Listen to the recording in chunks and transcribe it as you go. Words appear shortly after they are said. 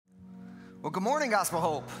Well, good morning, Gospel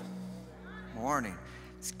Hope. Morning.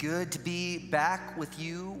 It's good to be back with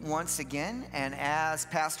you once again. And as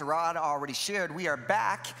Pastor Rod already shared, we are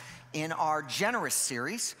back in our generous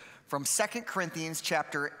series from 2 Corinthians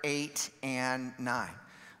chapter 8 and 9.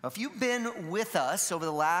 If you've been with us over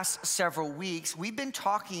the last several weeks, we've been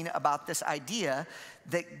talking about this idea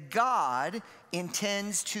that God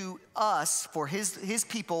intends to us, for his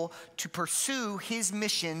people, to pursue his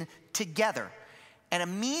mission together. And a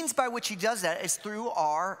means by which he does that is through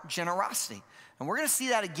our generosity. And we're going to see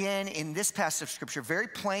that again in this passage of scripture very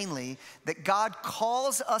plainly, that God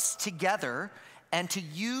calls us together and to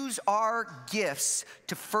use our gifts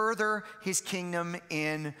to further his kingdom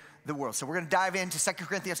in the world. So we're going to dive into 2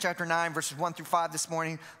 Corinthians chapter 9, verses 1 through 5 this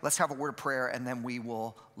morning. Let's have a word of prayer, and then we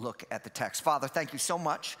will look at the text. Father, thank you so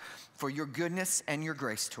much for your goodness and your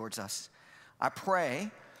grace towards us. I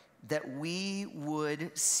pray that we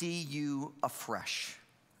would see you afresh.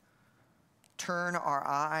 Turn our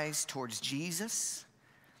eyes towards Jesus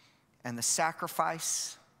and the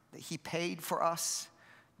sacrifice that he paid for us,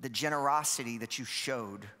 the generosity that you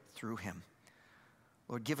showed through him.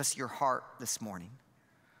 Lord, give us your heart this morning.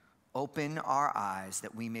 Open our eyes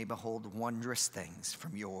that we may behold wondrous things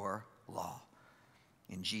from your law.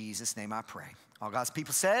 In Jesus' name I pray. All God's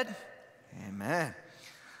people said, amen.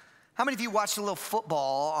 How many of you watched a little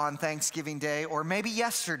football on Thanksgiving Day or maybe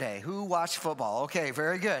yesterday? Who watched football? Okay,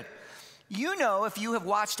 very good. You know, if you have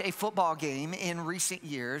watched a football game in recent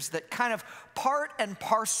years, that kind of part and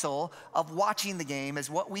parcel of watching the game is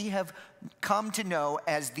what we have come to know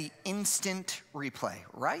as the instant replay,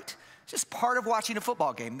 right? It's just part of watching a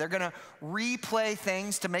football game. They're going to replay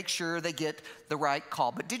things to make sure they get the right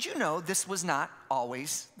call. But did you know this was not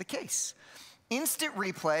always the case? Instant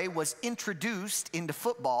replay was introduced into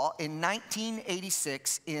football in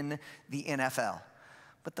 1986 in the NFL.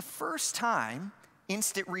 But the first time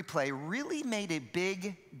instant replay really made a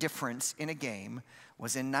big difference in a game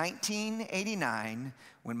was in 1989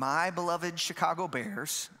 when my beloved Chicago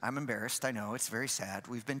Bears, I'm embarrassed, I know, it's very sad,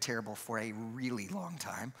 we've been terrible for a really long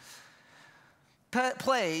time,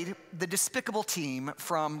 played the despicable team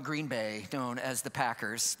from Green Bay known as the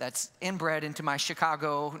Packers. That's inbred into my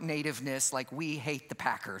Chicago nativeness, like we hate the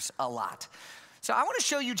Packers a lot. So I want to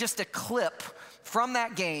show you just a clip from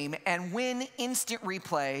that game and when instant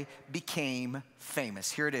replay became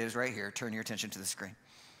famous. Here it is right here. Turn your attention to the screen.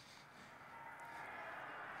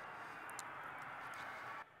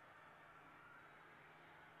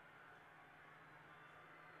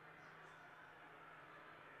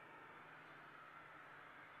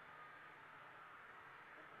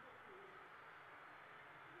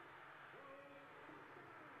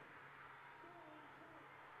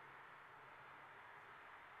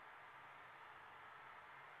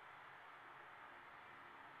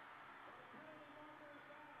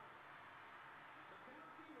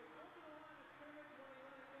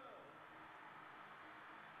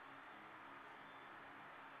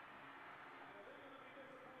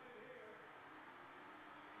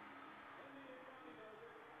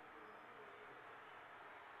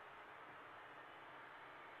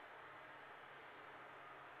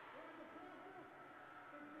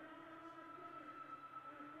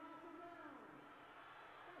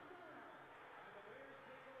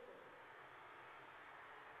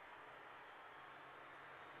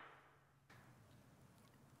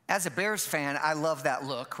 As a Bears fan, I love that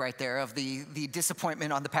look right there of the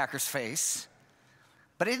disappointment on the Packers' face.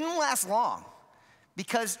 But it didn't last long,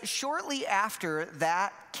 because shortly after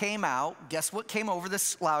that came out, guess what came over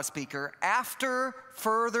this loudspeaker? After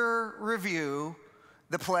further review,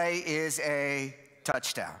 the play is a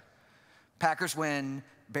touchdown. Packers win,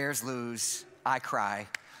 Bears lose, I cry.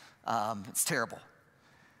 It's terrible.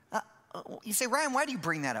 You say, Ryan, why do you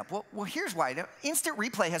bring that up? Well, here's why. Instant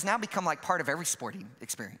replay has now become like part of every sporting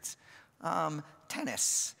experience.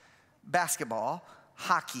 Tennis, basketball,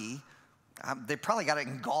 hockey. They probably got it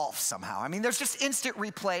in golf somehow. I mean, there's just instant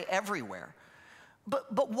replay everywhere.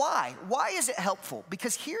 But why? Why is it helpful?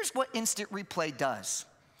 Because here's what instant replay does.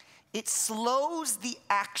 It slows the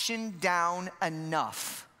action down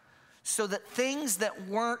enough so that things that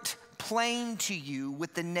weren't plain to you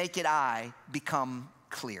with the naked eye become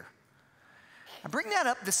clear. I bring that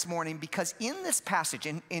up this morning because in this passage,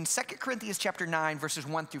 in 2 Corinthians chapter 9, verses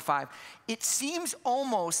 1 through 5, it seems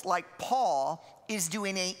almost like Paul is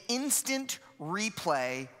doing an instant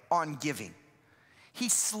replay on giving. He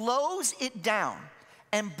slows it down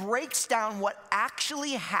and breaks down what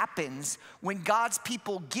actually happens when God's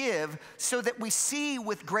people give so that we see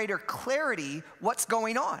with greater clarity what's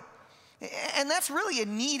going on. And that's really a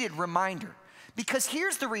needed reminder, because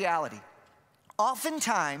here's the reality.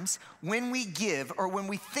 Oftentimes, when we give or when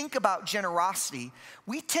we think about generosity,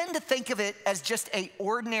 we tend to think of it as just an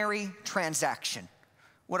ordinary transaction.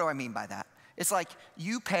 What do I mean by that? It's like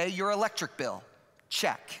you pay your electric bill,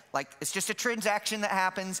 check. Like it's just a transaction that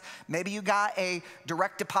happens. Maybe you got a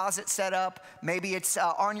direct deposit set up. Maybe it's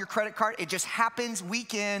on your credit card. It just happens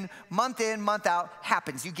week in, month out,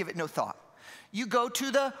 happens. You give it no thought. You go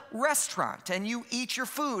to the restaurant and you eat your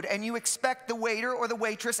food and you expect the waiter or the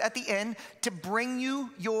waitress at the end to bring you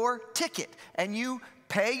your ticket, and you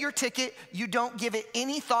pay your ticket. You don't give it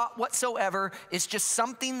any thought whatsoever. It's just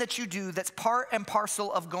something that you do that's part and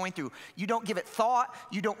parcel of going through. You don't give it thought.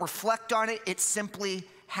 You don't reflect on it. It simply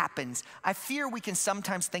happens. I fear we can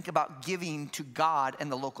sometimes think about giving to God and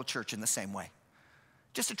the local church in the same way.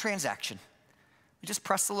 Just a transaction. We just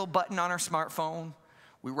press the little button on our smartphone.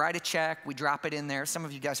 We write a check, we drop it in there. Some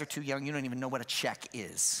of you guys are too young, you don't even know what a check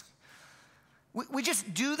is. We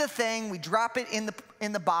just do the thing, we drop it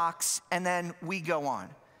in the box, and then we go on.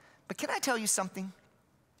 But can I tell you something?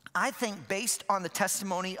 I think based on the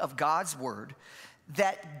testimony of God's word,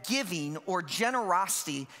 that giving or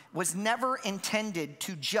generosity was never intended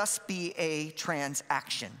to just be a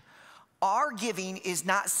transaction. Our giving is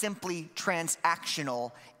not simply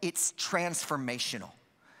transactional, it's transformational.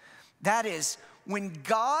 That is, when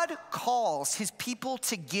God calls his people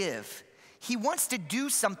to give, he wants to do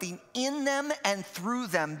something in them and through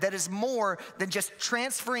them that is more than just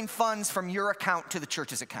transferring funds from your account to the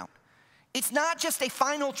church's account. It's not just a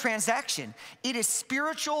final transaction. It is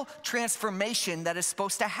spiritual transformation that is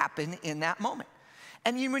supposed to happen in that moment.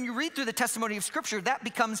 And when you read through the testimony of Scripture, that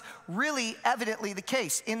becomes really evidently the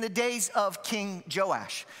case. In the days of King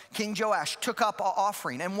Joash took up an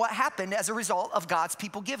offering. And what happened as a result of God's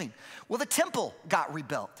people giving? Well, the temple got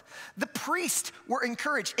rebuilt. The priests were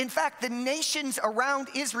encouraged. In fact, the nations around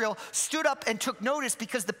Israel stood up and took notice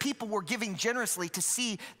because the people were giving generously to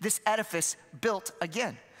see this edifice built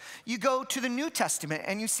again. You go to the New Testament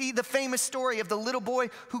and you see the famous story of the little boy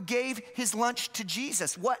who gave his lunch to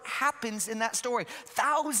Jesus. What happens in that story?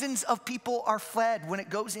 Thousands of people are fed when it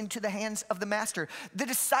goes into the hands of the master. The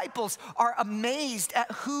disciples are amazed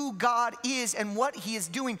at who God is and what he is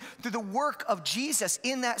doing through the work of Jesus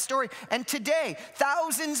in that story. And today,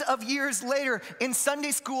 thousands of years later, in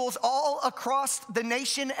Sunday schools all across the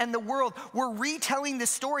nation and the world, we're retelling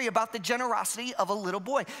this story about the generosity of a little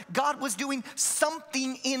boy. God was doing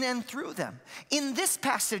something in and through them. In this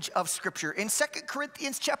passage of Scripture, in 2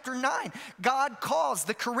 Corinthians chapter 9, God calls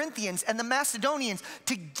the Corinthians and the Macedonians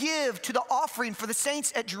to give to the offering for the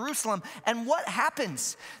saints at Jerusalem. And what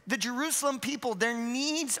happens? The Jerusalem people, their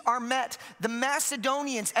needs are met. The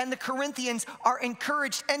Macedonians and the Corinthians are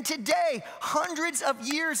encouraged. And today, hundreds of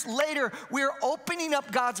years later, we're opening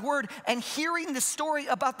up God's word and hearing the story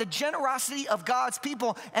about the generosity of God's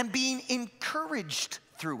people and being encouraged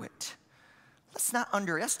through it. Let's not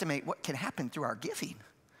underestimate what can happen through our giving.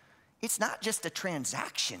 It's not just a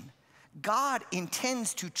transaction. God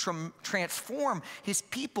intends to transform his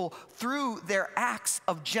people through their acts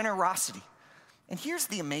of generosity. And here's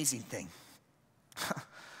the amazing thing.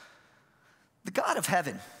 The God of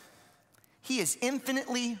heaven, he is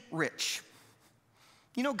infinitely rich.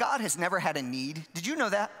 You know, God has never had a need. Did you know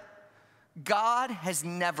that? God has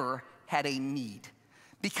never had a need,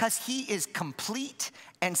 because he is complete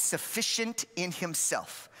and sufficient in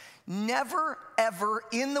himself. Never, ever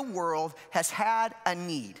in the world has had a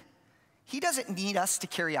need. He doesn't need us to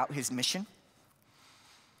carry out his mission.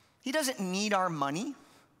 He doesn't need our money.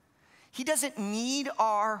 He doesn't need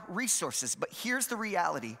our resources. But here's the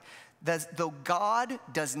reality, that though God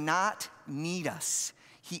does not need us,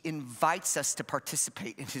 he invites us to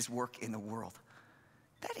participate in his work in the world.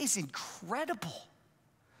 That is incredible.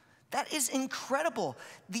 That is incredible.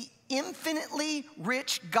 The infinitely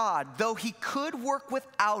rich God, though he could work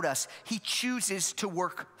without us, he chooses to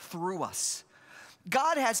work through us.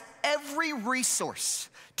 God has every resource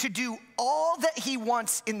to do all that he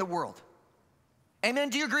wants in the world. Amen?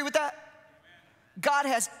 Do you agree with that? God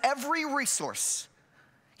has every resource.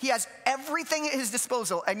 He has everything at his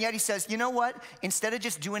disposal, and yet he says, you know what? Instead of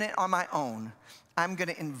just doing it on my own, I'm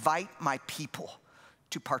gonna invite my people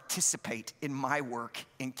to participate in my work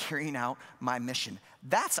in carrying out my mission.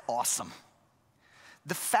 That's awesome.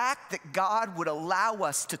 The fact that God would allow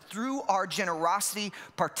us to, through our generosity,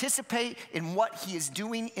 participate in what he is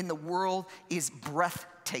doing in the world is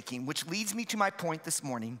breathtaking, which leads me to my point this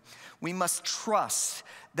morning. We must trust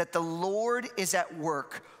that the Lord is at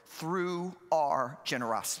work through our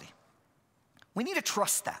generosity. We need to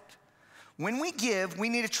trust that. When we give, we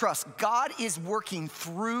need to trust God is working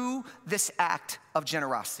through this act of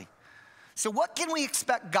generosity. So what can we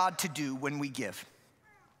expect God to do when we give?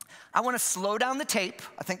 I want to slow down the tape.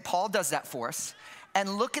 I think Paul does that for us.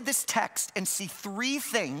 And look at this text and see three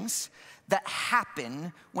things that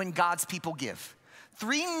happen when God's people give.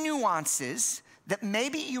 Three nuances that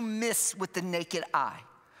maybe you miss with the naked eye.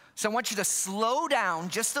 So I want you to slow down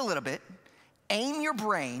just a little bit, aim your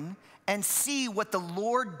brain, and see what the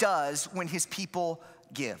Lord does when his people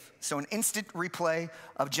give. So an instant replay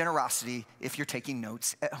of generosity if you're taking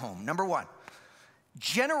notes at home. Number one,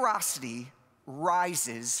 generosity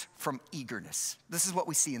rises from eagerness. This is what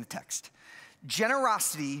we see in the text.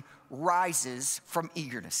 Generosity rises from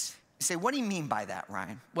eagerness. You say, what do you mean by that,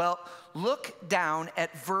 Ryan? Well, look down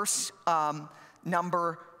at verse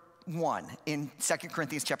number 1 in 2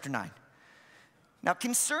 Corinthians chapter 9. Now,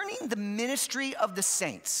 concerning the ministry of the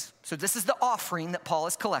saints, so this is the offering that Paul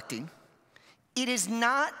is collecting, it is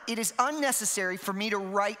unnecessary for me to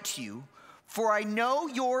write to you, for I know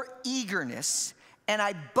your eagerness, and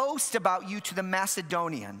I boast about you to the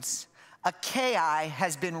Macedonians. Achaia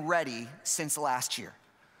has been ready since last year.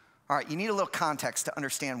 All right, you need a little context to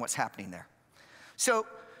understand what's happening there. So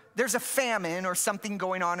there's a famine or something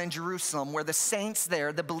going on in Jerusalem where the saints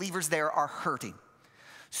there, the believers there, are hurting.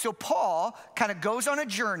 So Paul kind of goes on a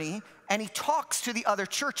journey and he talks to the other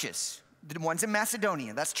churches, the ones in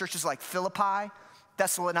Macedonia. That's churches like Philippi,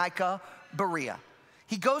 Thessalonica, Berea.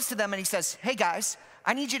 He goes to them and he says, hey guys,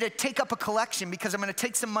 I need you to take up a collection because I'm going to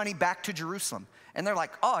take some money back to Jerusalem. And they're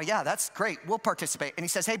like, oh yeah, that's great, we'll participate. And he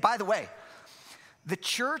says, hey, by the way, the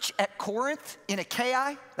church at Corinth in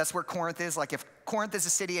Achaia, that's where Corinth is. Like if Corinth is a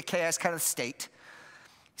city, Achaia is kind of the state.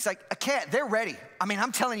 He's like, Achaia, they're ready. I mean,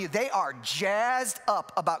 I'm telling you, they are jazzed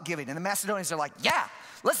up about giving. And the Macedonians are like, yeah,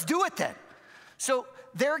 let's do it then. So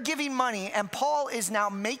they're giving money, and Paul is now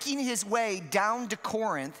making his way down to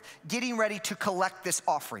Corinth, getting ready to collect this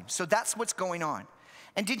offering. So that's what's going on.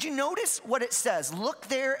 And did you notice what it says? Look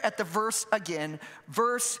there at the verse again,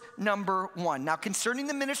 verse number 1. Now, concerning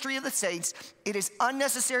the ministry of the saints, it is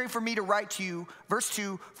unnecessary for me to write to you, verse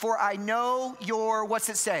 2, for I know your, what's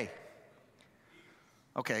it say?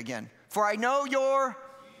 Okay, again. For I know your,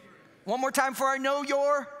 one more time, for I know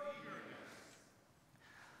your.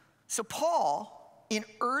 So Paul, in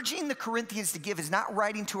urging the Corinthians to give, is not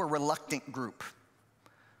writing to a reluctant group.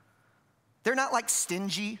 They're not like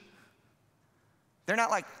stingy. They're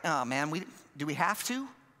not like, oh man, do we have to?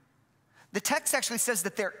 The text actually says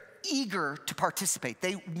that they're eager to participate.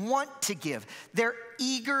 They want to give. They're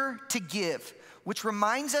eager to give, which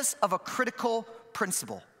reminds us of a critical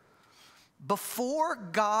principle. Before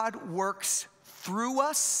God works through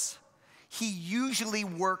us, he usually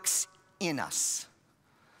works in us.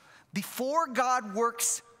 Before God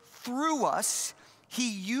works through us, he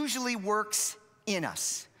usually works in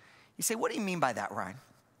us. You say, what do you mean by that, Ryan?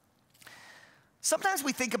 Sometimes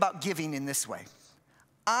we think about giving in this way.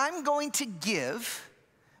 I'm going to give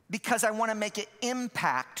because I want to make an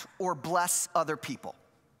impact or bless other people,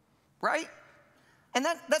 right? And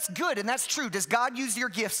that's good and that's true. Does God use your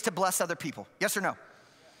gifts to bless other people? Yes or no?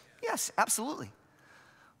 Yes, absolutely.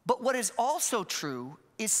 But what is also true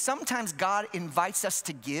is sometimes God invites us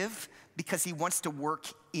to give because he wants to work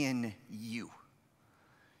in you.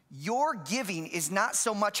 Your giving is not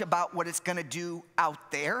so much about what it's going to do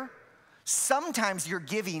out there. Sometimes you're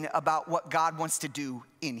giving about what God wants to do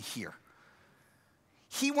in here.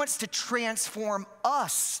 He wants to transform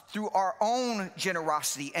us through our own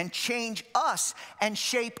generosity and change us and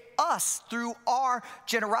shape us through our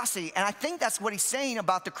generosity. And I think that's what he's saying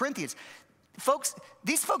about the Corinthians. Folks,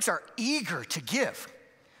 these folks are eager to give,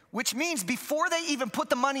 which means before they even put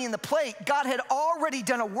the money in the plate, God had already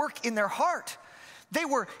done a work in their heart. They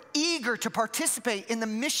were eager to participate in the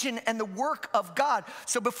mission and the work of God.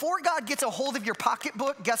 So before God gets a hold of your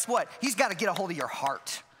pocketbook, guess what? He's got to get a hold of your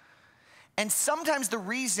heart. And sometimes the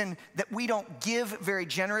reason that we don't give very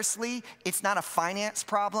generously, it's not a finance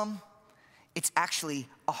problem. It's actually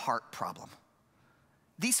a heart problem.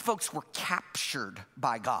 These folks were captured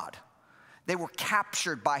by God. They were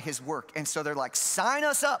captured by his work. And so they're like, sign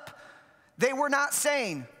us up. They were not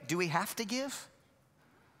saying, do we have to give?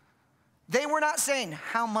 They were not saying,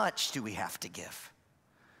 how much do we have to give?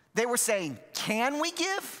 They were saying, can we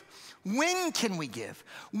give? When can we give?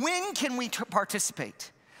 When can we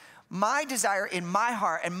participate? My desire in my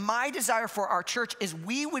heart and my desire for our church is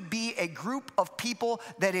we would be a group of people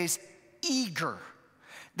that is eager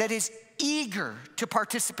to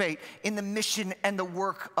participate in the mission and the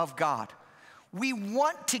work of God. We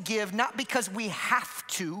want to give not because we have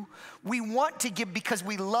to. We want to give because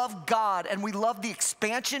we love God and we love the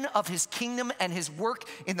expansion of his kingdom and his work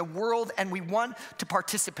in the world, and we want to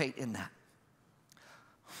participate in that.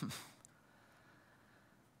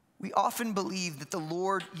 We often believe that the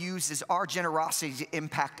Lord uses our generosity to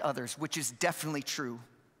impact others, which is definitely true.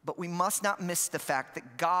 But we must not miss the fact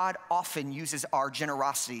that God often uses our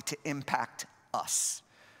generosity to impact us.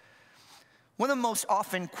 One of the most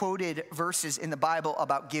often quoted verses in the Bible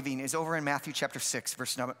about giving is over in Matthew chapter 6,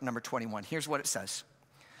 verse number 21. Here's what it says.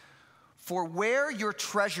 For where your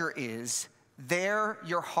treasure is, there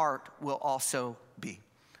your heart will also be.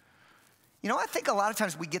 You know, I think a lot of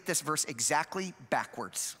times we get this verse exactly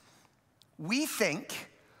backwards. We think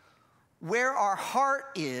where our heart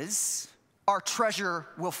is, our treasure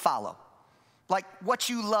will follow. Like what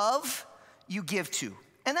you love, you give to.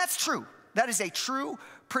 And that's true. That is a true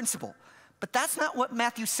principle. But that's not what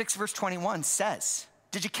Matthew 6, verse 21 says.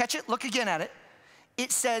 Did you catch it? Look again at it.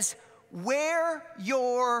 It says, where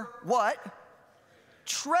your what?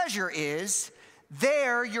 Treasure is,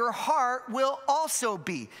 there your heart will also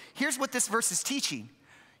be. Here's what this verse is teaching.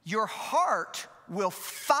 Your heart will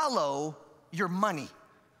follow your money.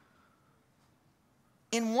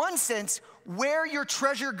 In one sense, where your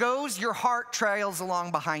treasure goes, your heart trails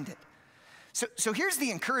along behind it. So here's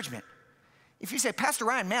the encouragement. If you say, Pastor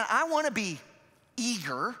Ryan, man, I want to be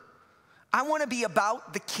eager. I want to be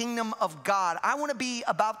about the kingdom of God. I want to be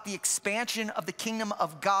about the expansion of the kingdom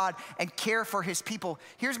of God and care for his people.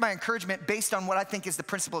 Here's my encouragement based on what I think is the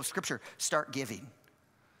principle of Scripture. Start giving.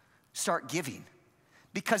 Start giving.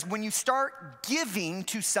 Because when you start giving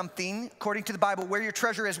to something, according to the Bible, where your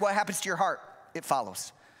treasure is, what happens to your heart? It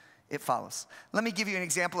follows. It follows. Let me give you an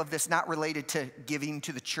example of this, not related to giving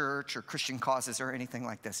to the church or Christian causes or anything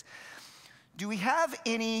like this. Do we have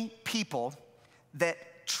any people that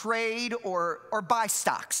trade or buy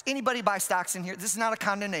stocks? Anybody buy stocks in here? This is not a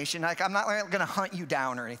condemnation. Like, I'm not going to hunt you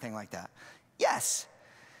down or anything like that. Yes.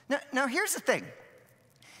 Now here's the thing.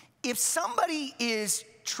 If somebody is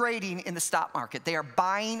trading in the stock market, they are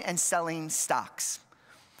buying and selling stocks,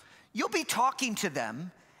 you'll be talking to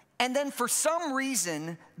them, and then for some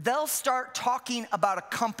reason, they'll start talking about a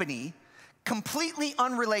company completely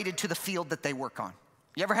unrelated to the field that they work on.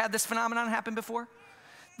 You ever had this phenomenon happen before?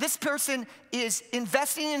 This person is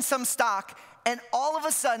investing in some stock, and all of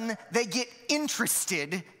a sudden, they get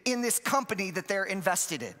interested in this company that they're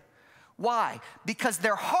invested in. Why? Because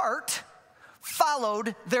their heart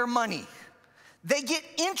followed their money. They get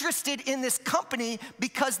interested in this company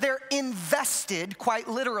because they're invested, quite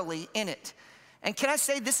literally, in it. And can I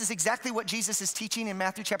say this is exactly what Jesus is teaching in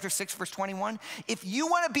Matthew chapter 6, verse 21? If you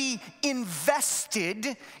want to be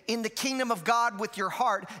invested in the kingdom of God with your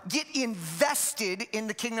heart, get invested in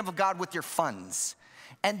the kingdom of God with your funds.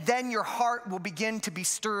 And then your heart will begin to be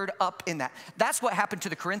stirred up in that. That's what happened to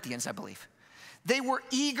the Corinthians, I believe. They were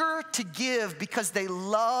eager to give because they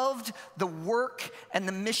loved the work and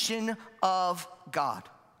the mission of God.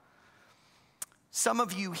 Some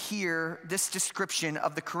of you hear this description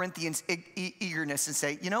of the Corinthians' eagerness and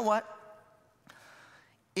say, you know what?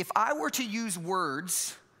 If I were to use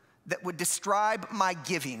words that would describe my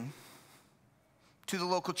giving to the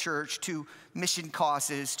local church, to mission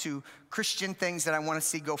causes, to Christian things that I want to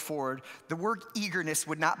see go forward, the word eagerness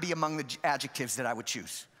would not be among the adjectives that I would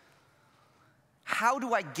choose. How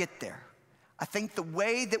do I get there? I think the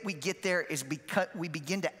way that we get there is because we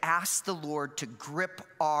begin to ask the Lord to grip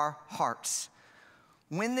our hearts.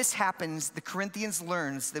 When this happens, the Corinthians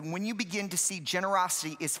learns that when you begin to see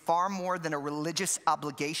generosity is far more than a religious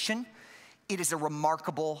obligation, it is a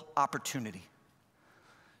remarkable opportunity.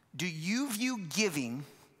 Do you view giving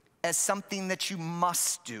as something that you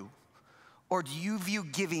must do? Or do you view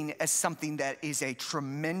giving as something that is a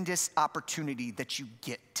tremendous opportunity that you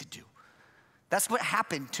get to do? That's what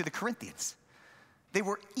happened to the Corinthians. They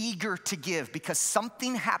were eager to give because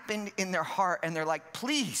something happened in their heart and they're like,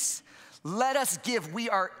 please, let us give. We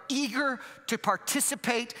are eager to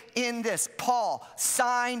participate in this. Paul,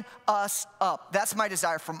 sign us up. That's my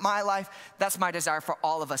desire for my life. That's my desire for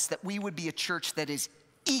all of us, that we would be a church that is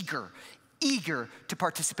eager to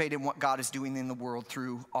participate in what God is doing in the world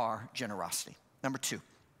through our generosity. Number two,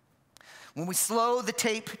 when we slow the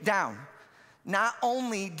tape down, not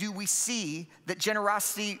only do we see that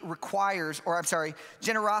generosity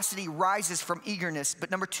rises from eagerness,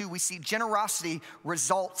 but number two, we see generosity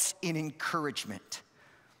results in encouragement.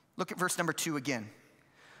 Look at verse number 2 again.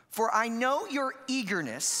 For I know your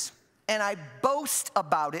eagerness, and I boast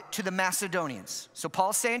about it to the Macedonians. So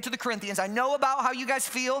Paul's saying to the Corinthians, I know about how you guys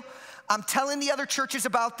feel. I'm telling the other churches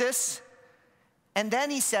about this. And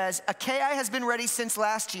then he says, Achaia has been ready since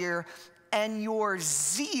last year, and your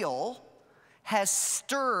zeal has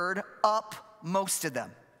stirred up most of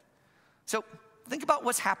them. So think about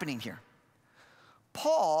what's happening here.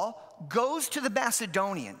 Paul goes to the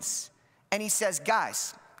Macedonians and he says,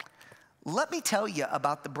 guys, Let me tell you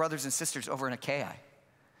about the brothers and sisters over in Achaia.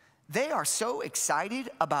 They are so excited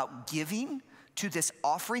about giving to this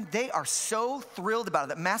offering. They are so thrilled about it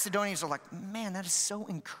that Macedonians are like, man, that is so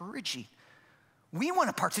encouraging. We want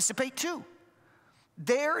to participate too.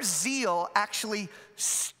 Their zeal actually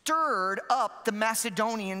stirred up the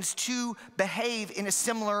Macedonians to behave in a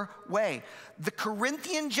similar way. The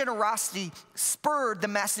Corinthian generosity spurred the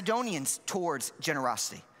Macedonians towards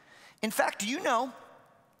generosity. In fact, do you know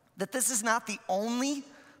that this is not the only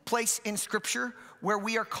place in Scripture where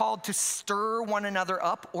we are called to stir one another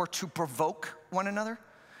up or to provoke one another?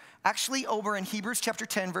 Actually, over in Hebrews chapter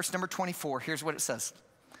 10, verse number 24, here's what it says.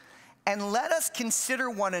 And let us consider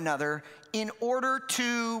one another in order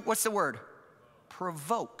to, what's the word?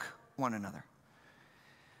 Provoke one another.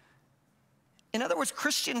 In other words,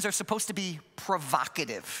 Christians are supposed to be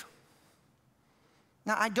provocative.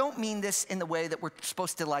 Now, I don't mean this in the way that we're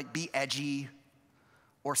supposed to like be edgy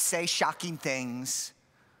or say shocking things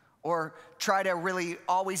or try to really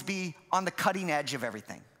always be on the cutting edge of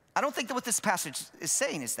everything. I don't think that what this passage is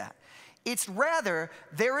saying is that. It's rather,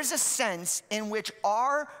 there is a sense in which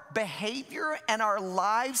our behavior and our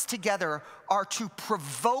lives together are to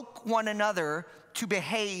provoke one another to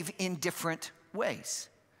behave in different ways.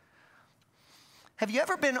 Have you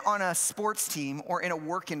ever been on a sports team or in a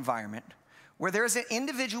work environment where there's an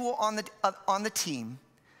individual on the team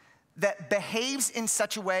that behaves in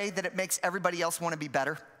such a way that it makes everybody else want to be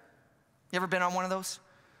better? You ever been on one of those?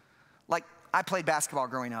 Like, I played basketball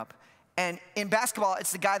growing up. And in basketball,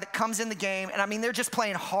 it's the guy that comes in the game, and I mean, they're just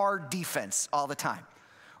playing hard defense all the time.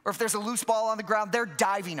 Or if there's a loose ball on the ground, they're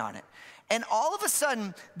diving on it. And all of a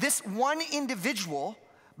sudden, this one individual,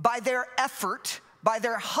 by their effort, by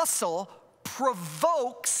their hustle,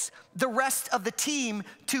 provokes the rest of the team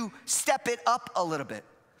to step it up a little bit.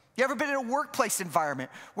 You ever been in a workplace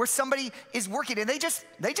environment where somebody is working and they just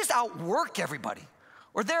outwork everybody?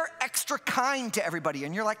 Or they're extra kind to everybody,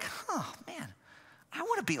 and you're like, oh, man, I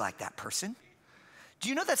want to be like that person. Do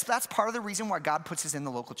you know that's part of the reason why God puts us in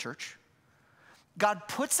the local church? God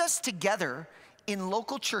puts us together in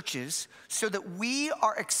local churches so that we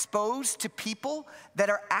are exposed to people that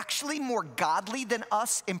are actually more godly than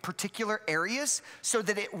us in particular areas, so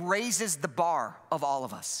that it raises the bar of all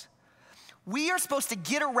of us. We are supposed to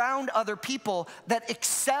get around other people that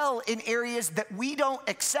excel in areas that we don't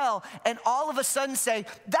excel, and all of a sudden say,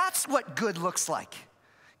 that's what good looks like.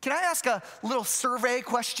 Can I ask a little survey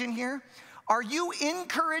question here? Are you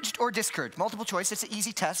encouraged or discouraged? Multiple choice, it's an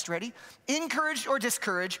easy test, ready? Encouraged or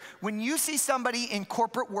discouraged when you see somebody in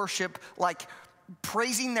corporate worship like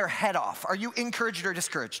praising their head off? Are you encouraged or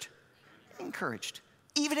discouraged? Encouraged.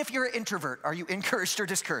 Even if you're an introvert, are you encouraged or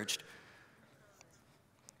discouraged?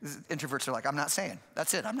 Introverts are like, I'm not saying.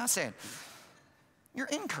 That's it, I'm not saying. You're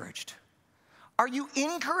encouraged. Are you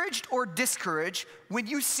encouraged or discouraged when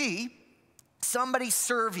you see somebody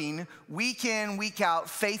serving week in, week out,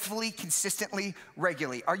 faithfully, consistently,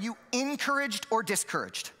 regularly? Are you encouraged or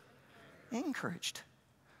discouraged? Encouraged.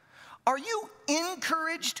 Are you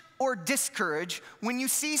encouraged or discouraged when you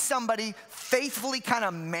see somebody faithfully kind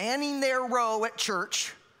of manning their row at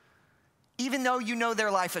church, even though you know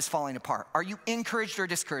their life is falling apart? Are you encouraged or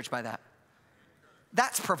discouraged by that?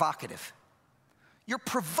 That's provocative. You're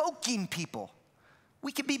provoking people.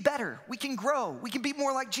 We can be better, we can grow, we can be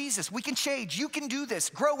more like Jesus, we can change, you can do this,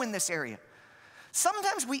 grow in this area.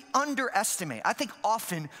 Sometimes we underestimate, I think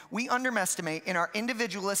often we underestimate in our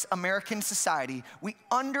individualist American society, we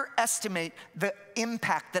underestimate the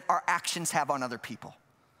impact that our actions have on other people.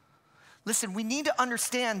 Listen, we need to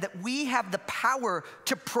understand that we have the power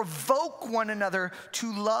to provoke one another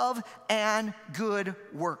to love and good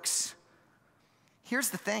works. Here's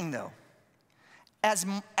the thing though.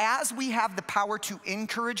 As we have the power to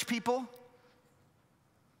encourage people,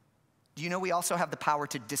 do you know we also have the power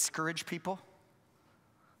to discourage people?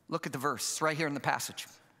 Look at the verse, it's right here in the passage.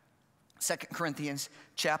 2 Corinthians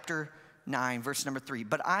chapter 9, verse number 3.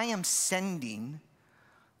 But I am sending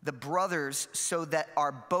the brothers so that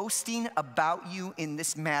our boasting about you in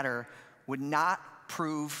this matter would not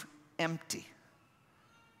prove empty.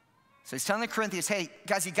 So he's telling the Corinthians, hey,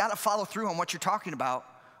 guys, you gotta follow through on what you're talking about,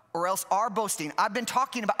 or else our boasting, I've been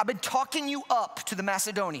talking you up to the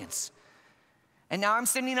Macedonians. And now I'm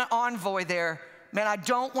sending an envoy there. Man, I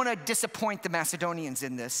don't want to disappoint the Macedonians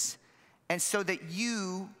in this. And so that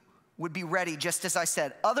you would be ready, just as I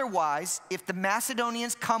said. Otherwise, if the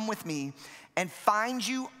Macedonians come with me and find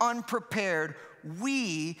you unprepared,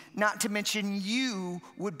 we, not to mention you,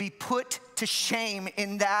 would be put to shame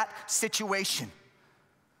in that situation.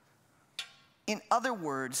 In other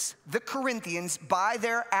words, the Corinthians, by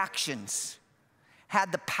their actions,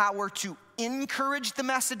 had the power to encourage the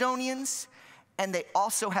Macedonians, and they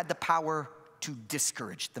also had the power to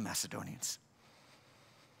discourage the Macedonians.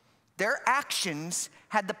 Their actions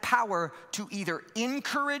had the power to either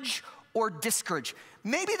encourage or discourage.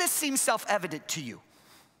 Maybe this seems self-evident to you,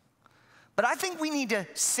 but I think we need to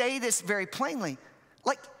say this very plainly.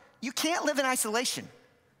 Like, you can't live in isolation.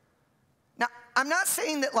 Now, I'm not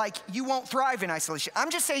saying that like you won't thrive in isolation.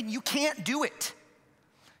 I'm just saying you can't do it.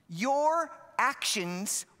 Your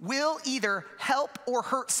actions will either help or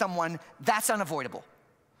hurt someone. That's unavoidable.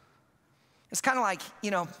 It's kind of like,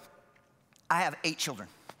 I have 8 children.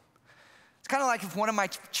 It's kind of like if one of my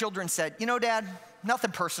children said, Dad,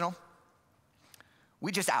 nothing personal.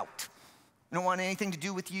 We just out. We don't want anything to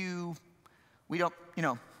do with you. We don't,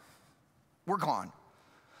 we're gone.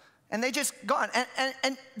 And they just gone.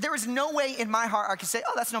 And there is no way in my heart I could say,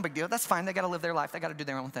 oh, that's no big deal. That's fine. They got to live their life. They got to do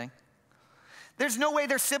their own thing. There's no way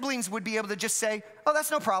their siblings would be able to just say, oh, that's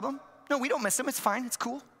no problem. No, we don't miss them. It's fine. It's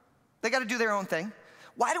cool. They got to do their own thing.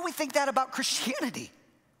 Why do we think that about Christianity?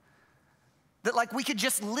 That like we could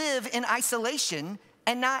just live in isolation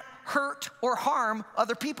and not hurt or harm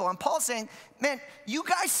other people. And Paul's saying, man, you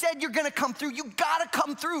guys said you're gonna come through. You gotta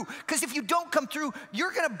come through. Because if you don't come through,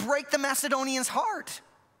 you're gonna break the Macedonians' heart.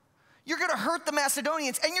 You're gonna hurt the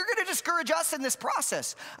Macedonians, and you're gonna discourage us in this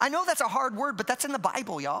process. I know that's a hard word, but that's in the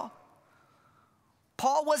Bible, y'all.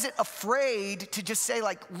 Paul wasn't afraid to just say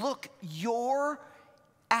like, look, your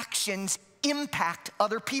actions impact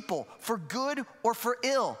other people for good or for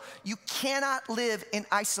ill. You cannot live in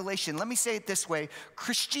isolation. Let me say it this way.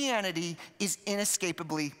 Christianity is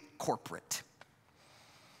inescapably corporate.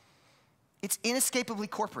 It's inescapably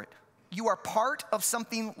corporate. You are part of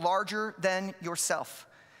something larger than yourself.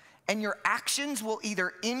 And your actions will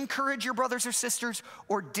either encourage your brothers or sisters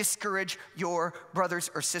or discourage your brothers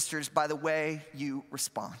or sisters by the way you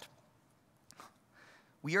respond.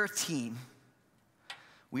 We are a team.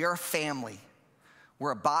 We are a family.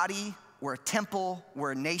 We're a body. We're a temple.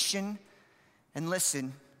 We're a nation. And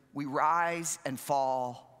listen, we rise and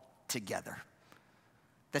fall together.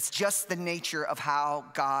 That's just the nature of how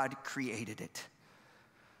God created it.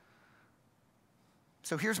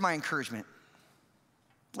 So here's my encouragement.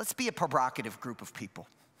 Let's be a provocative group of people.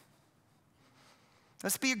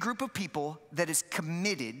 Let's be a group of people that is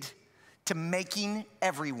committed to making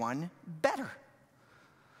everyone better.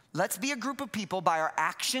 Let's be a group of people by our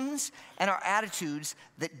actions and our attitudes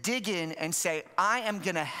that dig in and say, I am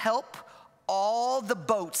gonna help all the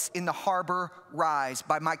boats in the harbor rise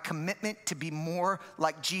by my commitment to be more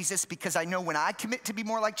like Jesus, because I know when I commit to be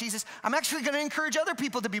more like Jesus, I'm actually gonna encourage other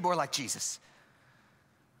people to be more like Jesus.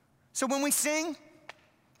 So when we sing,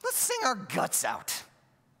 let's sing our guts out.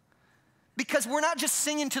 Because we're not just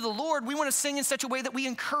singing to the Lord, we wanna sing in such a way that we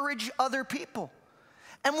encourage other people.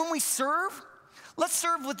 And when we serve, let's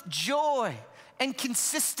serve with joy and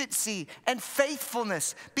consistency and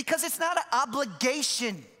faithfulness, because it's not an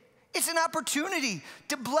obligation. It's an opportunity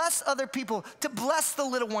to bless other people, to bless the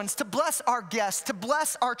little ones, to bless our guests, to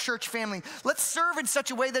bless our church family. Let's serve in such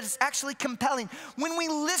a way that it's actually compelling. When we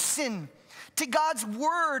listen to God's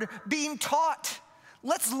word being taught,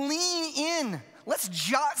 let's lean in. Let's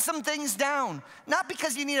jot some things down. Not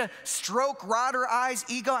because you need to stroke Rod or I's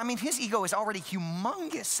ego. I mean, his ego is already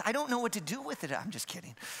humongous. I don't know what to do with it. I'm just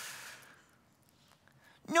kidding.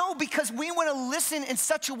 No, because we want to listen in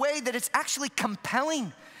such a way that it's actually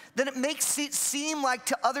compelling, that it makes it seem like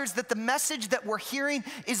to others that the message that we're hearing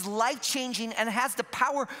is life-changing and has the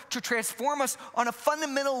power to transform us on a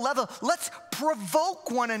fundamental level. Let's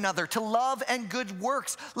provoke one another to love and good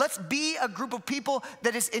works. Let's be a group of people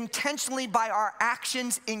that is intentionally by our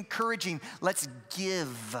actions encouraging. Let's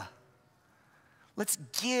give. Let's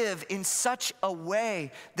give in such a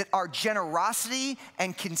way that our generosity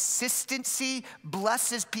and consistency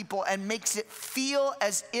blesses people and makes it feel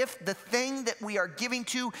as if the thing that we are giving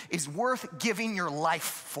to is worth giving your life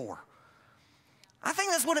for. I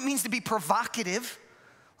think that's what it means to be provocative.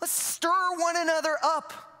 Let's stir one another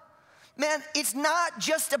up. Man, it's not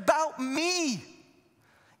just about me.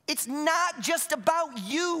 It's not just about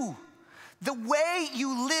you. The way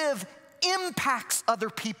you live impacts other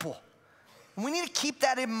people. We need to keep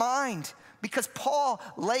that in mind, because Paul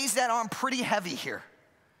lays that on pretty heavy here.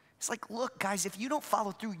 It's like, look, guys, if you don't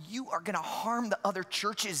follow through, you are going to harm the other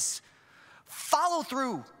churches. Follow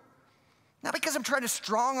through. Not because I'm trying to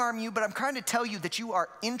strong arm you, but I'm trying to tell you that you are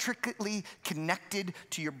intricately connected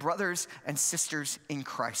to your brothers and sisters in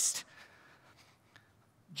Christ.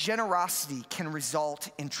 Generosity can result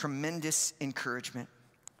in tremendous encouragement.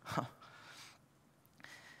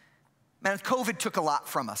 Man, COVID took a lot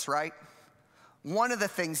from us, right? One of the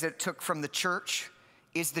things that it took from the church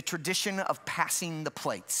is the tradition of passing the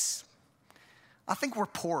plates. I think we're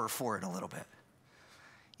poorer for it a little bit.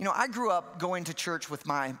 You know, I grew up going to church with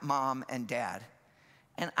my mom and dad.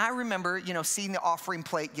 And I remember, you know, seeing the offering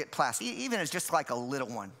plate get passed, even as just like a little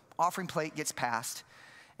one. Offering plate gets passed.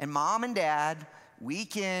 And mom and dad,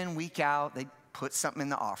 week in, week out, they put something in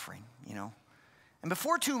the offering, you know. And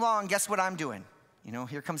before too long, guess what I'm doing? You know,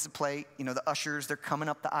 here comes the plate. You know, the ushers, they're coming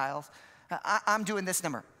up the aisles. I'm doing this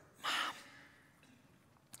number.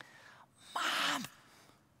 Mom.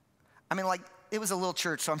 I mean, like, it was a little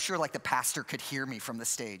church, so I'm sure, like, the pastor could hear me from the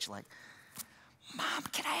stage. Like, Mom,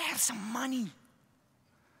 can I have some money?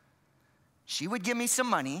 She would give me some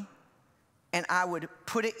money, and I would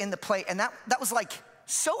put it in the plate. And that was, like,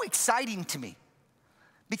 so exciting to me.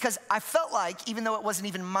 Because I felt like, even though it wasn't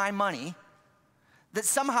even my money, that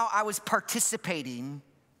somehow I was participating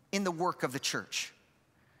in the work of the church.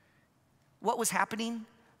 What was happening?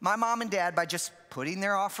 My mom and dad, by just putting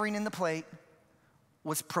their offering in the plate,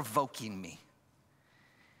 was provoking me.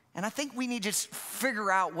 And I think we need to just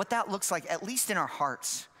figure out what that looks like, at least in our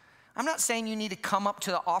hearts. I'm not saying you need to come up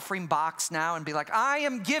to the offering box now and be like, I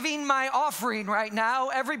am giving my offering right now.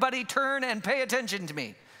 Everybody turn and pay attention to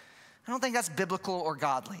me. I don't think that's biblical or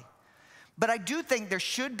godly. But I do think there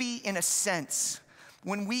should be, in a sense,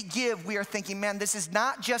 when we give, we are thinking, man, this is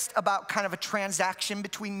not just about kind of a transaction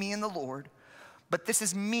between me and the Lord, but this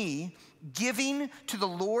is me giving to the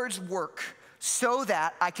Lord's work so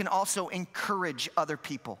that I can also encourage other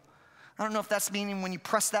people. I don't know if that's meaning when you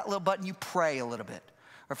press that little button, you pray a little bit.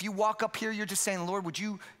 Or if you walk up here, you're just saying, Lord, would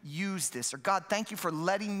you use this? Or God, thank you for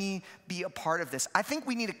letting me be a part of this. I think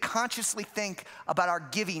we need to consciously think about our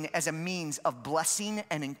giving as a means of blessing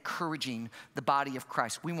and encouraging the body of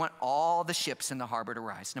Christ. We want all the ships in the harbor to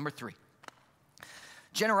rise. Number 3,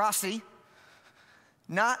 generosity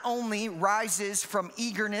not only rises from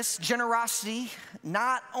eagerness, generosity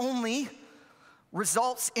not only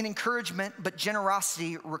results in encouragement, but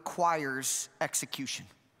generosity requires execution.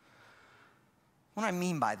 What do I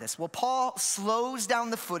mean by this? Well, Paul slows down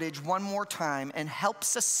the footage one more time and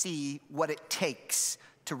helps us see what it takes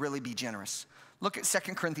to really be generous. Look at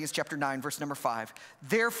 2 Corinthians chapter 9, verse number 5.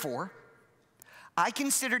 Therefore, I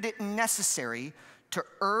considered it necessary to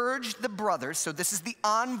urge the brothers, so this is the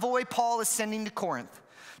envoy Paul is sending to Corinth,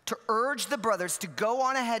 to urge the brothers to go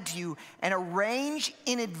on ahead to you and arrange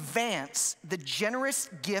in advance the generous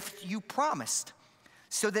gift you promised,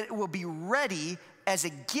 so that it will be ready as a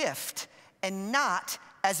gift and not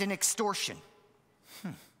as an extortion. I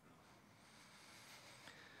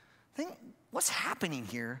think what's happening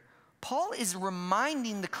here, Paul is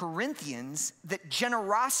reminding the Corinthians that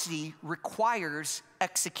generosity requires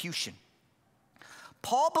execution.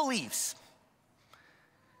 Paul believes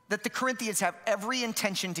that the Corinthians have every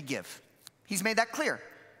intention to give. He's made that clear.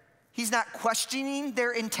 He's not questioning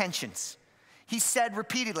their intentions. He said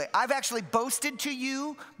repeatedly, I've actually boasted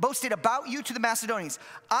about you to the Macedonians.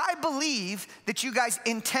 I believe that you guys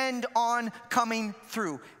intend on coming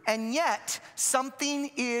through. And yet, something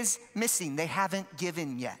is missing. They haven't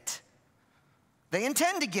given yet. They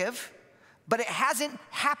intend to give, but it hasn't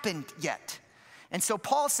happened yet. And so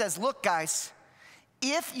Paul says, look, guys,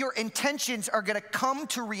 if your intentions are gonna come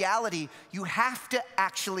to reality, you have to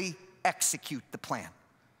actually execute the plan.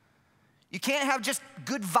 You can't have just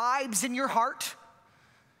good vibes in your heart.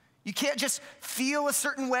 You can't just feel a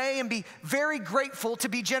certain way and be very grateful to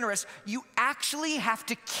be generous. You actually have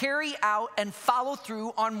to carry out and follow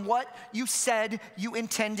through on what you said you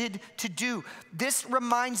intended to do. This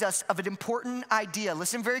reminds us of an important idea.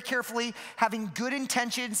 Listen very carefully. Having good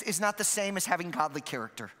intentions is not the same as having godly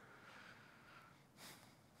character.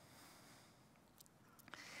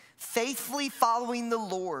 Faithfully following the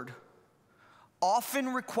Lord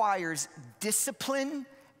often requires discipline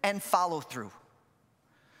and follow through.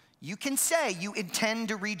 You can say you intend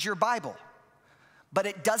to read your Bible, but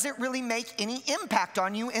it doesn't really make any impact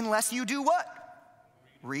on you unless you do what?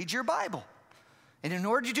 Read your Bible. And in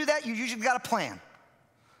order to do that, you usually got a plan.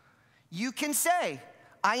 You can say,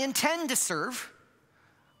 I intend to serve,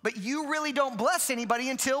 but you really don't bless anybody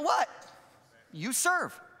until what? You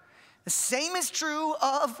serve. The same is true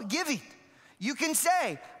of giving. You can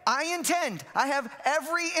say, I have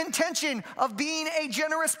every intention of being a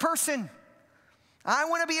generous person. I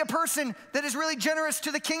want to be a person that is really generous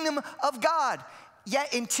to the kingdom of God.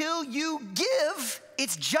 Yet until you give,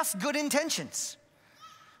 it's just good intentions.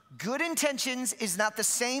 Good intentions is not the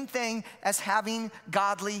same thing as having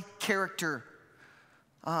godly character.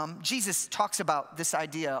 Jesus talks about this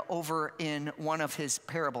idea over in one of his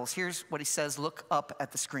parables. Here's what he says. Look up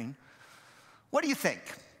at the screen. What do you think?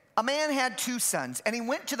 A man had 2 sons, and he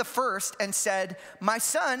went to the first and said, "My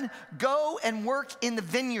son, go and work in the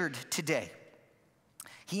vineyard today."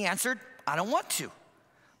 He answered, "I don't want to."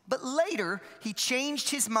 But later, he changed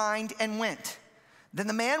his mind and went. Then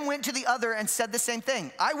the man went to the other and said the same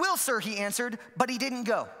thing. "I will, sir," he answered, but he didn't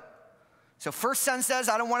go. So first son says,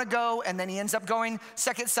 "I don't want to go," and then he ends up going.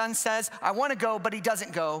 Second son says, "I want to go," but he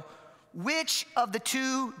doesn't go. Which of the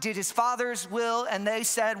 2 did his father's will? And they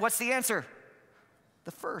said, what's the answer?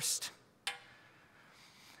 The first.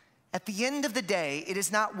 At the end of the day, it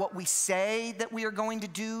is not what we say that we are going to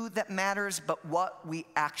do that matters, but what we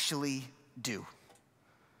actually do.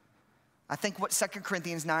 I think what 2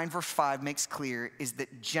 Corinthians 9 verse 5 makes clear is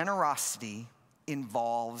that generosity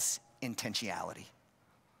involves intentionality.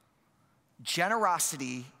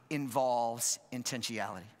 Generosity involves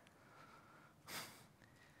intentionality.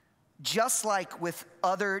 Just like with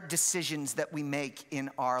other decisions that we make in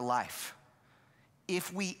our life,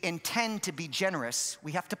 if we intend to be generous,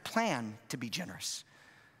 we have to plan to be generous.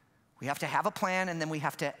 We have to have a plan, and then we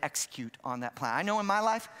have to execute on that plan. I know in my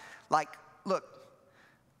life, look,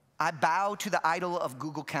 I bow to the idol of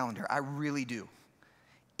Google Calendar. I really do.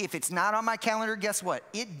 If it's not on my calendar, guess what?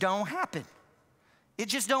 It don't happen. It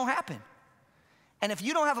just don't happen. And if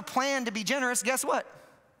you don't have a plan to be generous, guess what?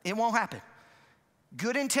 It won't happen.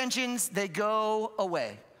 Good intentions, they go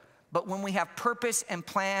away. But when we have purpose and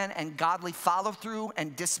plan and godly follow through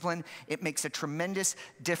and discipline, it makes a tremendous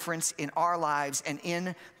difference in our lives and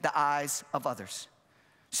in the eyes of others.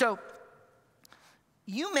 So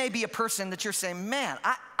you may be a person that you're saying, man,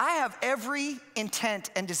 I have every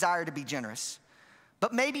intent and desire to be generous,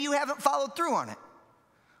 but maybe you haven't followed through on it.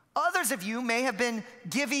 Others of you may have been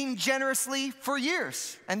giving generously for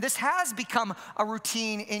years, and this has become a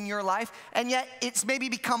routine in your life, and yet it's maybe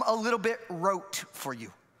become a little bit rote for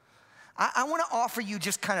you. I want to offer you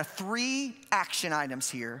just kind of 3 action items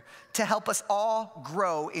here to help us all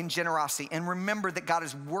grow in generosity and remember that God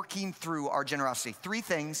is working through our generosity. 3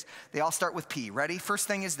 things, they all start with P. Ready? First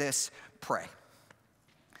thing is this: pray.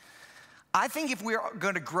 I think if we're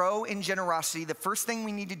going to grow in generosity, the first thing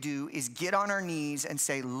we need to do is get on our knees and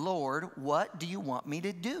say, "Lord, what do you want me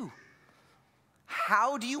to do?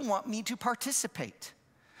 How do you want me to participate?"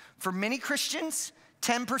 For many Christians,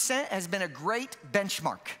 10% has been a great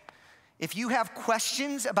benchmark. If you have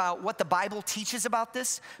questions about what the Bible teaches about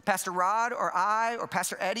this, Pastor Rod or I or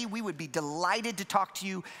Pastor Eddie, we would be delighted to talk to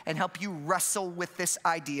you and help you wrestle with this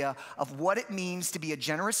idea of what it means to be a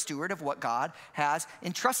generous steward of what God has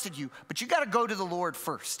entrusted you. But you got to go to the Lord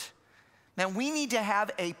first. Man, we need to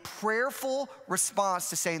have a prayerful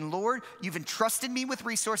response to saying, "Lord, you've entrusted me with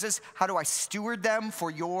resources. How do I steward them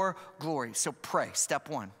for your glory?" So pray, step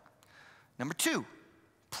 1. Number 2,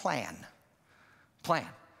 plan. Plan.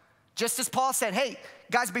 Just as Paul said, hey,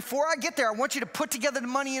 guys, before I get there, I want you to put together the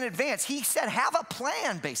money in advance. He said, have a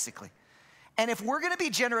plan, basically. And if we're gonna be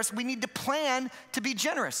generous, we need to plan to be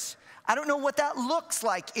generous. I don't know what that looks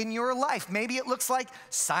like in your life. Maybe it looks like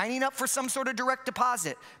signing up for some sort of direct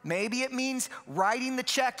deposit. Maybe it means writing the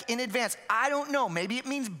check in advance. I don't know. Maybe it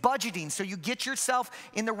means budgeting so you get yourself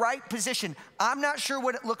in the right position. I'm not sure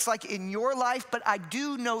what it looks like in your life, but I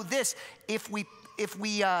do know this. If we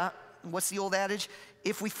what's the old adage?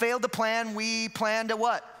 If we fail to plan, we plan to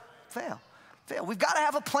what? Fail. We've got to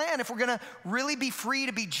have a plan if we're going to really be free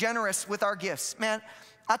to be generous with our gifts. Man,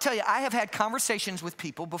 I'll tell you, I have had conversations with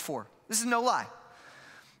people before. This is no lie.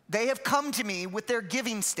 They have come to me with their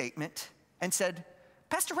giving statement and said,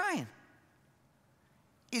 "Pastor Ryan,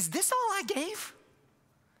 is this all I gave?"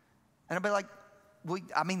 And I'll be like, well,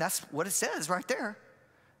 I mean, that's what it says right there.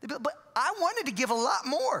 They'd be like, "But I wanted to give a lot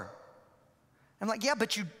more." I'm like, "Yeah,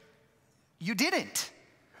 but you didn't.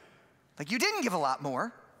 Like, you didn't give a lot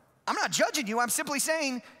more. I'm not judging you. I'm simply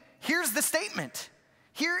saying, here's the statement.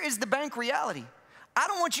 Here is the bank reality. I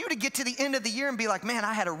don't want you to get to the end of the year and be like, man,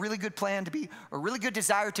 I had a really good plan to be, a really good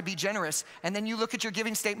desire to be generous. And then you look at your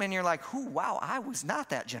giving statement and you're like, wow, I was not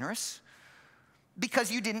that generous.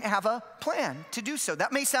 Because you didn't have a plan to do so.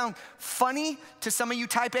 That may sound funny to some of you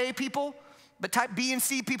type A people, but type B and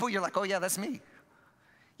C people, you're like, oh yeah, that's me.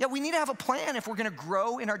 Yeah, we need to have a plan if we're gonna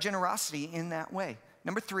grow in our generosity in that way.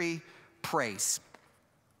 Number 3, praise.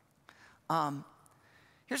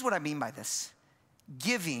 Here's what I mean by this.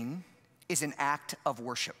 Giving is an act of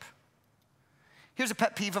worship. Here's a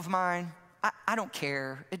pet peeve of mine. I don't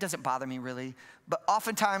care, it doesn't bother me really, but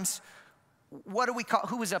oftentimes, what do we call,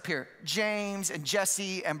 who was up here? James and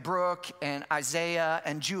Jesse and Brooke and Isaiah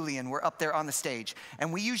and Julian were up there on the stage.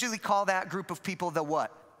 And we usually call that group of people the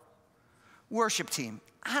what? Worship team.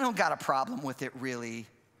 I don't got a problem with it really,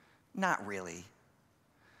 not really.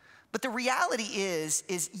 But the reality is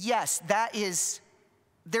yes, that is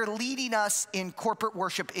they're leading us in corporate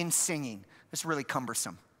worship in singing. It's really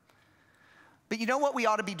cumbersome. But you know what we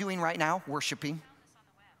ought to be doing right now? Worshiping.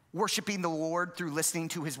 Worshiping the Lord through listening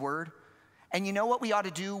to his word. And you know what we ought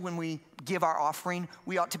to do when we give our offering?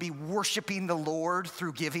 We ought to be worshiping the Lord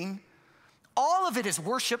through giving. All of it is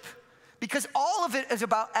worship, because all of it is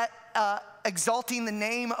about exalting the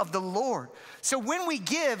name of the Lord. So when we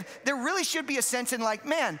give, there really should be a sense in like,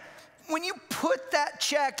 man, when you put that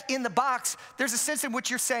check in the box, there's a sense in which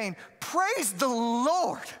you're saying, praise the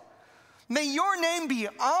Lord. May your name be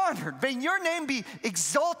honored. May your name be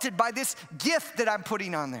exalted by this gift that I'm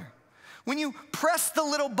putting on there. When you press the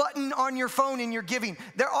little button on your phone in your giving,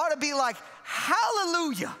 there ought to be like,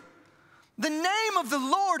 hallelujah. The name of the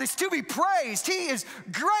Lord is to be praised. He is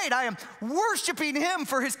great. I am worshiping him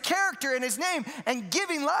for his character and his name and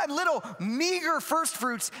giving little meager first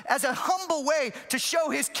fruits as a humble way to show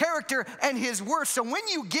his character and his worth. So when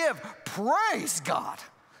you give, praise God.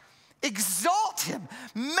 Exalt him,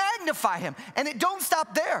 magnify him, and it don't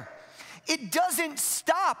stop there. It doesn't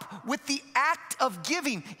stop with the act of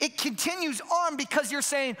giving. It continues on because you're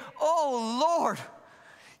saying, oh Lord,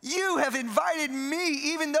 you have invited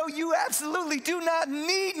me even though you absolutely do not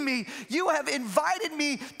need me. You have invited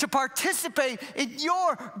me to participate in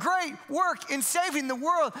your great work in saving the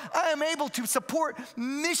world. I am able to support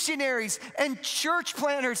missionaries and church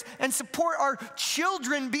planners and support our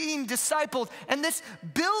children being discipled and this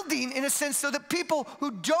building in a sense so that people who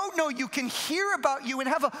don't know you can hear about you and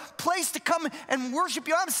have a place to come and worship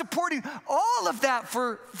you. I'm supporting all of that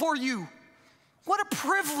for you. What a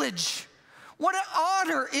privilege. What an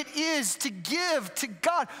honor it is to give to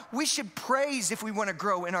God. We should praise if we want to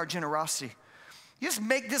grow in our generosity. You just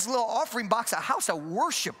make this little offering box a house of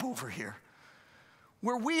worship over here,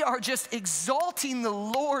 where we are just exalting the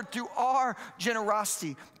Lord through our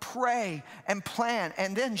generosity. Pray and plan,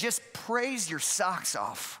 and then just praise your socks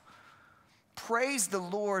off. Praise the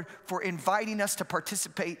Lord for inviting us to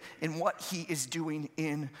participate in what he is doing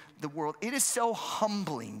in the world. It is so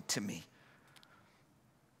humbling to me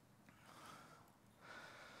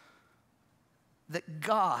that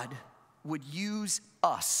God would use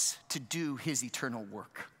us to do his eternal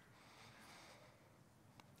work.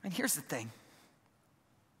 And here's the thing.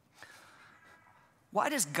 Why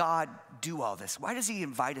does God do all this? Why does he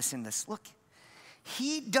invite us in this? Look,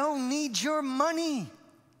 he don't need your money,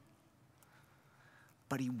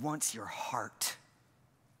 but he wants your heart.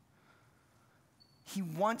 He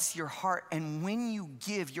wants your heart, and when you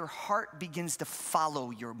give, your heart begins to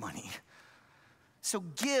follow your money. So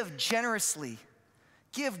give generously.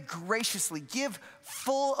 Give graciously, give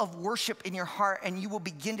full of worship in your heart, and you will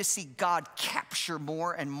begin to see God capture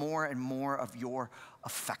more and more and more of your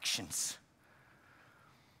affections.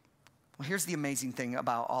 Well, here's the amazing thing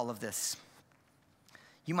about all of this.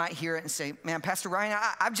 You might hear it and say, man, Pastor Ryan,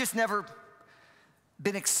 I've just never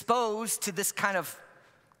been exposed to this kind of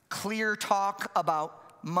clear talk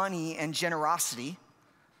about money and generosity.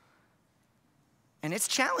 And it's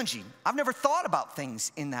challenging. I've never thought about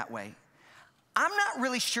things in that way. I'm not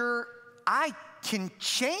really sure I can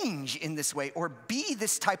change in this way or be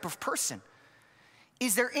this type of person.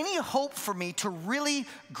 Is there any hope for me to really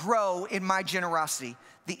grow in my generosity?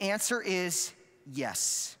 The answer is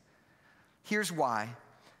yes. Here's why.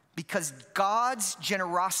 Because God's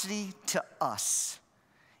generosity to us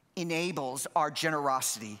enables our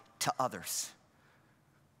generosity to others.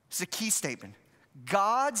 It's a key statement.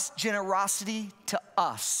 God's generosity to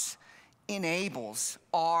us enables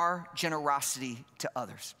our generosity to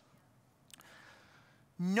others.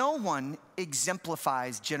 No one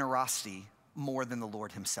exemplifies generosity more than the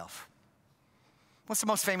Lord himself. What's the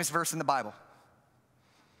most famous verse in the Bible?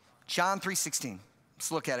 John 3:16.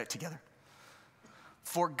 Let's look at it together.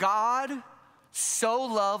 For God so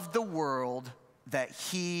loved the world that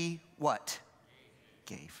he, what?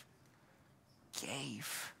 Gave.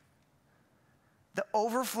 The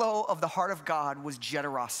overflow of the heart of God was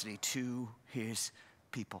generosity to his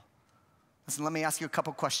people. Listen, let me ask you a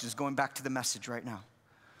couple questions going back to the message right now.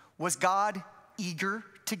 Was God eager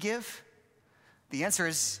to give? The answer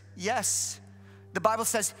is yes. The Bible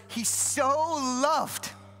says he so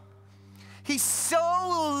loved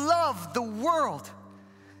the world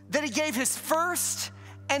that he gave his first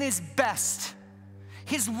and his best,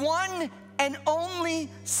 his one and only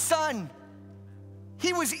son.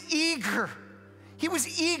 He was eager. He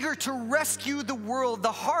was eager to rescue the world.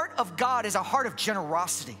 The heart of God is a heart of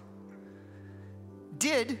generosity.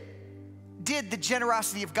 Did the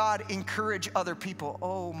generosity of God encourage other people?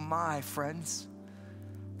 Oh my friends,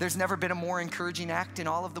 there's never been a more encouraging act in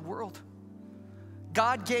all of the world.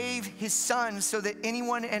 God gave his son so that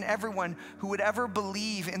anyone and everyone who would ever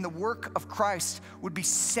believe in the work of Christ would be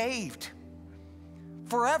saved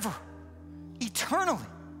forever, eternally.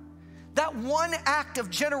 That one act of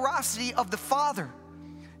generosity of the Father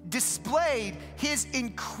displayed his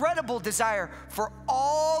incredible desire for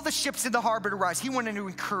all the ships in the harbor to rise. He wanted to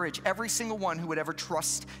encourage every single one who would ever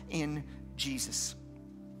trust in Jesus.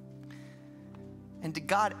 And did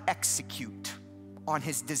God execute on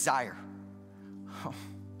his desire? Oh,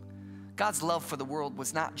 God's love for the world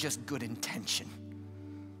was not just good intention.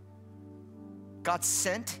 God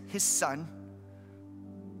sent his son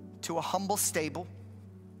to a humble stable,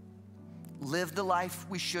 lived the life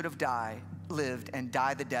we should have lived, and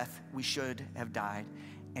died the death we should have died.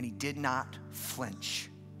 And he did not flinch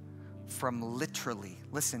from literally,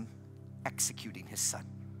 listen, executing his son.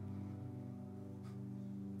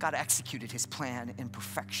 God executed his plan in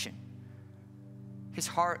perfection. His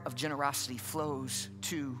heart of generosity flows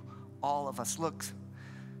to all of us. Look,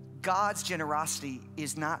 God's generosity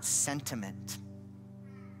is not sentiment.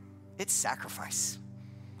 It's sacrifice.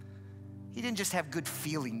 He didn't just have good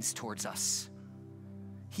feelings towards us.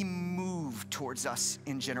 He moved towards us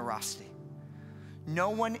in generosity.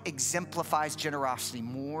 No one exemplifies generosity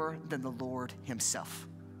more than the Lord himself.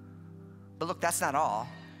 But look, that's not all.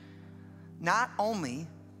 Not only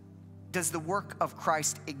does the work of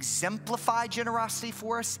Christ exemplify generosity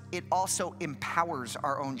for us, it also empowers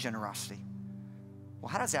our own generosity. Well,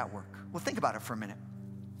 how does that work? Well, think about it for a minute.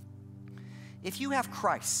 If you have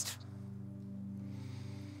Christ,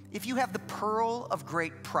 if you have the pearl of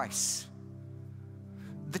great price,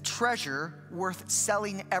 the treasure worth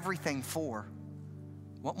selling everything for,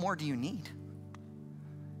 what more do you need?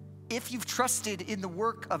 If you've trusted in the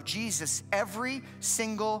work of Jesus, every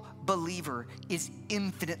single believer is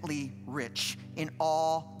infinitely rich in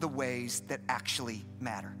all the ways that actually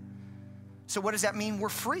matter. So what does that mean? We're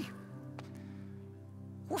free.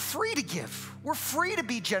 We're free to give. We're free to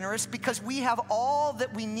be generous because we have all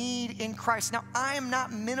that we need in Christ. Now, I am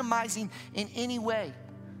not minimizing in any way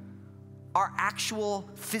our actual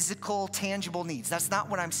physical, tangible needs. That's not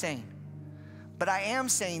what I'm saying. But I am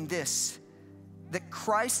saying this, that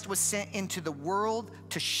Christ was sent into the world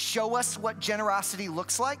to show us what generosity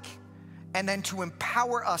looks like and then to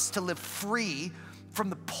empower us to live free from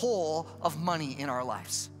the pull of money in our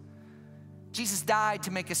lives. Jesus died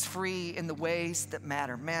to make us free in the ways that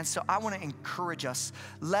matter. Man, so I want to encourage us.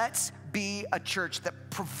 Let's be a church that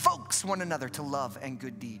provokes one another to love and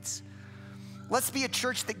good deeds. Let's be a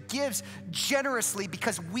church that gives generously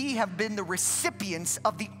because we have been the recipients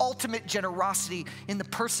of the ultimate generosity in the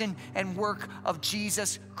person and work of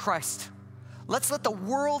Jesus Christ. Let's let the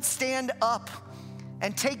world stand up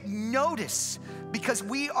and take notice because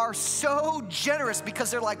we are so generous,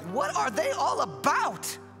 because they're like, what are they all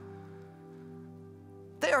about?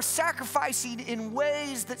 They are sacrificing in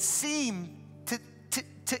ways that seem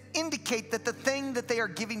to indicate that the thing that they are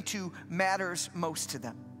giving to matters most to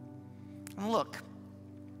them. And look,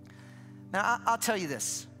 now I'll tell you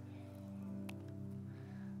this.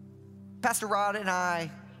 Pastor Rod and I,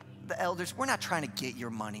 the elders, we're not trying to get your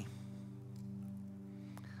money.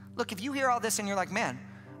 Look, if you hear all this and you're like, man,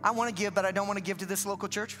 I want to give, but I don't want to give to this local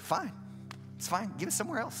church, fine. It's fine. Give it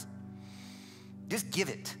somewhere else. Just give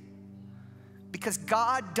it. Because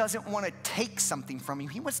God doesn't want to take something from you.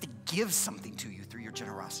 He wants to give something to you through your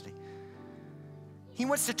generosity. He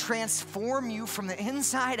wants to transform you from the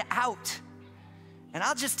inside out. And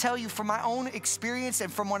I'll just tell you from my own experience and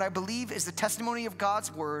from what I believe is the testimony of God's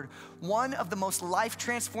word, one of the most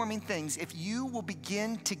life-transforming things, if you will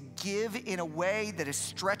begin to give in a way that is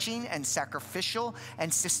stretching and sacrificial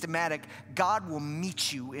and systematic, God will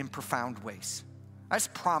meet you in profound ways. I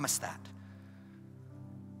just promise that.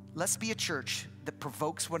 Let's be a church that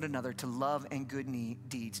provokes one another to love and good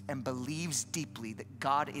deeds and believes deeply that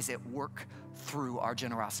God is at work through our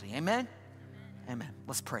generosity. Amen? Amen.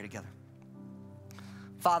 Let's pray together.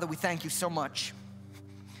 Father, we thank you so much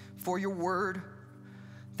for your word.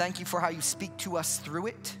 Thank you for how you speak to us through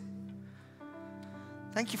it.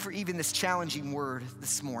 Thank you for even this challenging word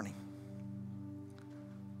this morning.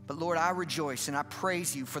 But Lord, I rejoice and I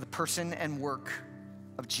praise you for the person and work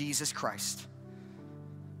of Jesus Christ.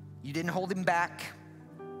 You didn't hold him back.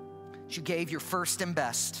 You gave your first and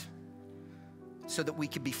best so that we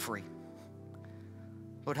could be free.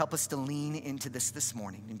 Lord, help us to lean into this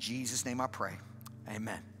morning. In Jesus' name I pray.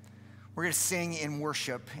 Amen. We're going to sing in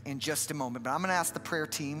worship in just a moment, but I'm going to ask the prayer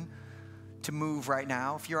team to move right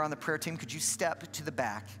now. If you're on the prayer team, could you step to the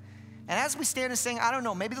back? And as we stand and sing, I don't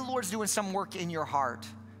know, maybe the Lord's doing some work in your heart.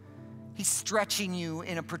 He's stretching you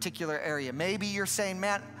in a particular area. Maybe you're saying,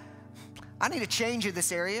 man, I need a change in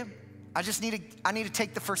this area. I need to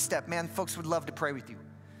take the first step. Man, folks would love to pray with you.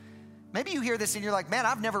 Maybe you hear this and you're like, man,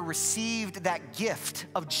 I've never received that gift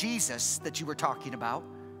of Jesus that you were talking about.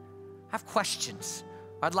 I have questions.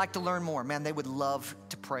 I'd like to learn more. Man, they would love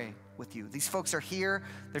to pray with you. These folks are here.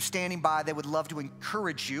 They're standing by. They would love to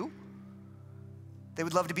encourage you. They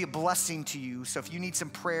would love to be a blessing to you. So if you need some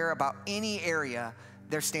prayer about any area,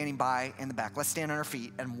 they're standing by in the back. Let's stand on our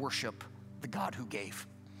feet and worship the God who gave.